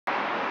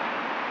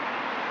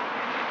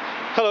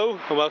Hello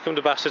and welcome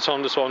to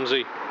BassettsHonda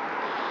Swansea.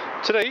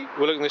 Today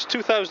we're looking at this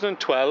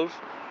 2012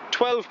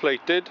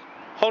 12-plated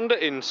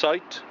Honda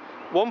Insight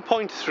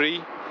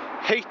 1.3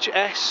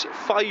 HS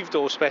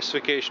 5-door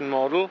specification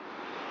model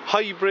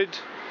hybrid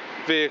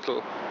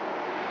vehicle.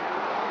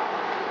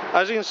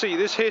 As you can see,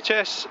 this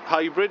HS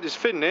hybrid is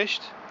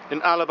finished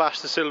in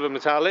alabaster silver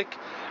metallic,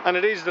 and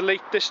it is the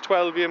latest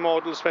 12-year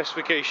model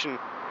specification.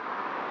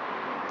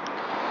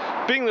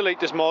 Being the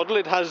latest model,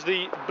 it has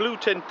the blue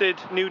tinted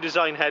new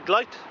design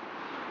headlight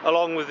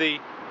along with the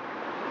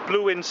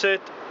blue insert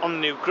on the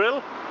new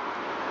grille,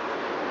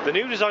 the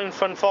new design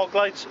front fog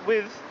lights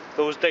with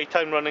those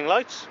daytime running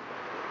lights,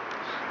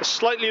 a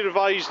slightly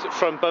revised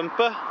front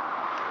bumper,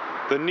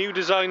 the new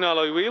design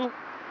alloy wheel.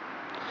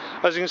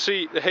 As you can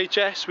see, the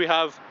HS, we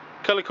have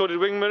colour coded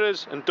wing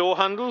mirrors and door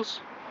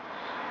handles.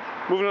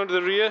 Moving on to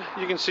the rear,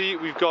 you can see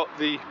we've got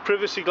the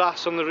privacy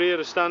glass on the rear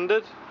as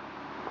standard.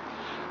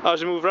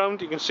 As we move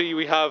around, you can see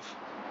we have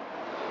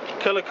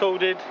colour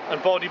coded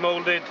and body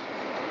moulded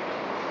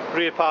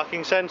rear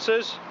parking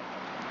sensors,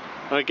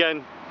 and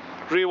again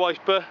rear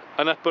wiper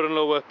and upper and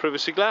lower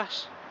privacy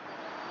glass.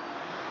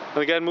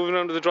 And again, moving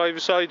around to the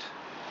driver's side,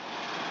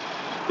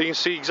 you can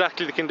see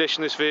exactly the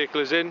condition this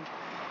vehicle is in.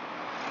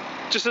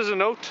 Just as a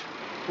note,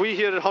 we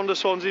here at Honda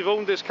Swansea have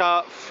owned this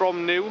car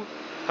from new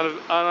and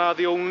are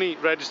the only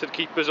registered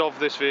keepers of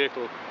this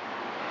vehicle.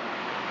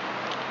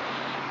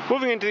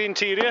 Moving into the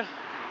interior,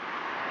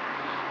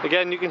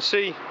 again you can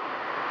see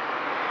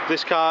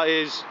this car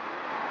is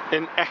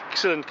in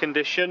excellent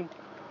condition.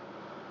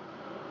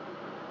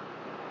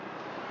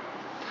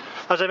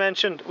 As I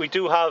mentioned, we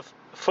do have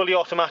fully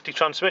automatic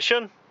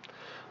transmission.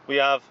 We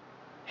have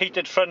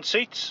heated front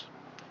seats,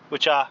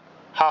 which are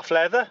half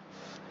leather,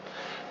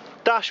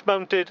 dash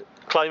mounted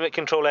climate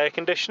control air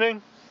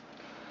conditioning,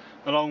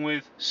 along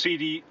with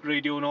CD,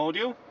 radio and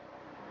audio.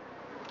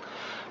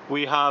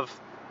 We have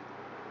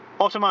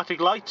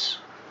automatic lights,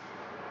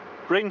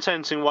 rain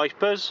sensing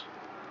wipers,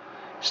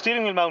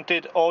 steering wheel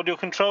mounted audio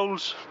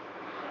controls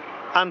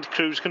and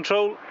cruise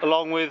control,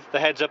 along with the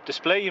heads up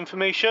display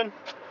information.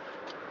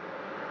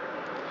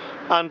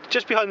 And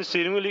just behind the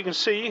steering wheel you can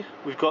see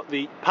we've got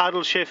the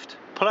paddle shift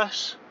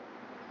plus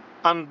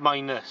and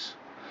minus.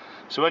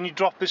 So when you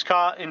drop this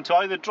car into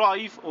either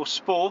drive or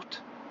sport,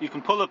 you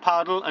can pull the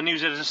paddle and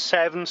use it as a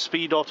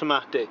 7-speed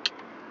automatic.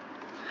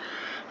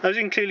 As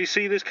you can clearly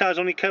see, this car's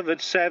only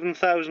covered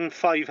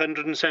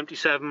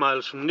 7,577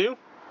 miles from new.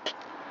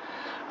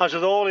 As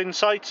with all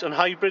Insights and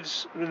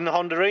hybrids within the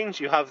Honda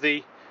range, you have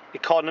the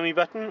economy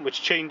button,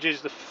 which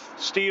changes the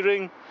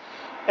steering,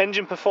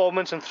 engine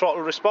performance and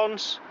throttle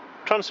response,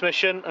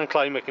 transmission and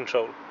climate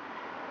control.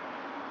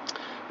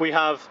 We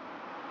have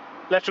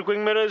electric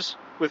wing mirrors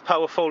with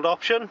power fold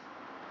option,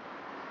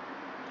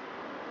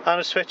 and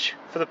a switch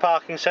for the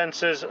parking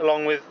sensors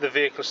along with the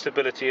vehicle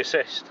stability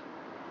assist.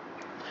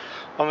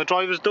 On the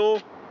driver's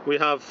door we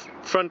have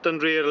front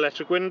and rear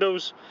electric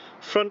windows,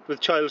 front with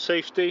child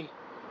safety,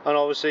 and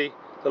obviously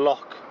the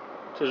lock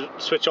to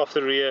switch off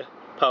the rear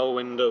power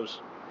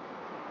windows.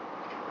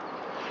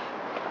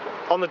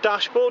 On the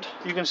dashboard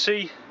you can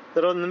see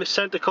that on the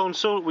centre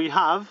console we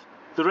have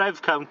the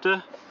rev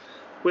counter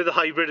with a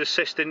hybrid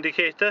assist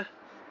indicator,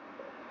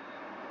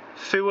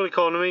 fuel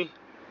economy,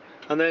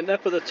 and then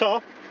up at the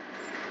top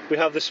we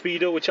have the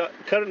speedo, which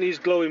currently is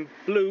glowing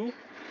blue,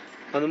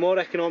 and the more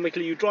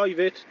economically you drive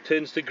it,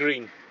 turns to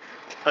green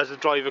as the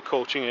driver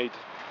coaching aid.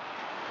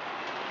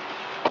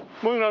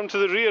 Moving on to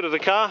the rear of the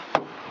car,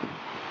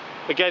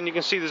 again you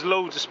can see there's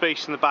loads of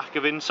space in the back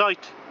of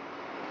Insight.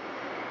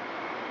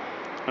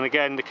 And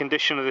again, the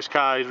condition of this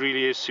car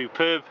really is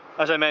superb.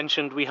 As I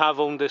mentioned, we have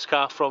owned this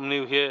car from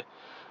new here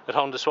at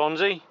Honda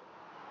Swansea.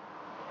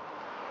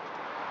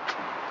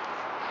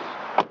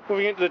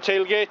 Moving into the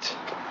tailgate,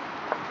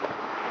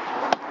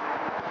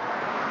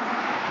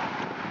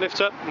 lifts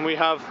up and we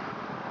have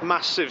a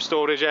massive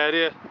storage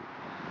area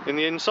in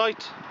the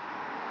Insight,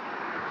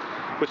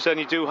 which then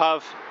you do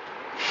have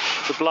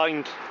the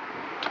blind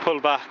to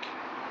pull back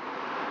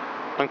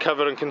and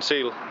cover and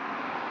conceal.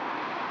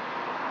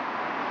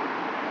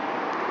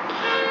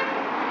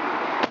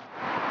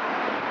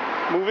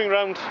 Moving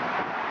around,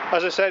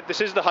 as I said,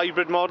 this is the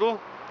hybrid model,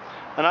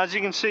 and as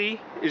you can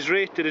see is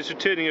rated as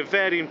returning a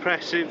very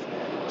impressive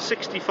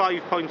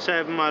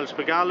 65.7 miles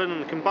per gallon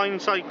on the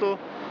combined cycle,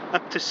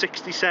 up to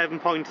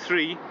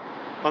 67.3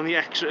 on the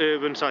extra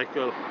urban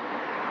cycle.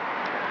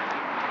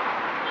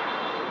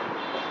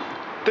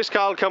 This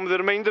car will come with the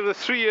remainder of the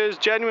 3 years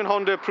genuine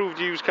Honda approved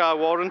used car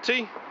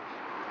warranty,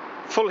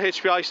 full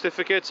HPI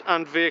certificates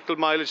and vehicle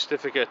mileage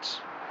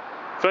certificates.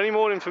 For any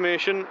more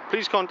information,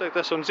 please contact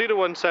us on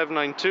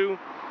 01792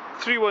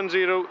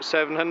 310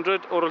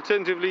 700, or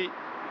alternatively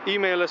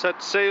email us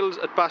at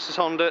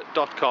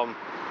sales@bassetshonda.com.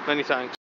 Many thanks.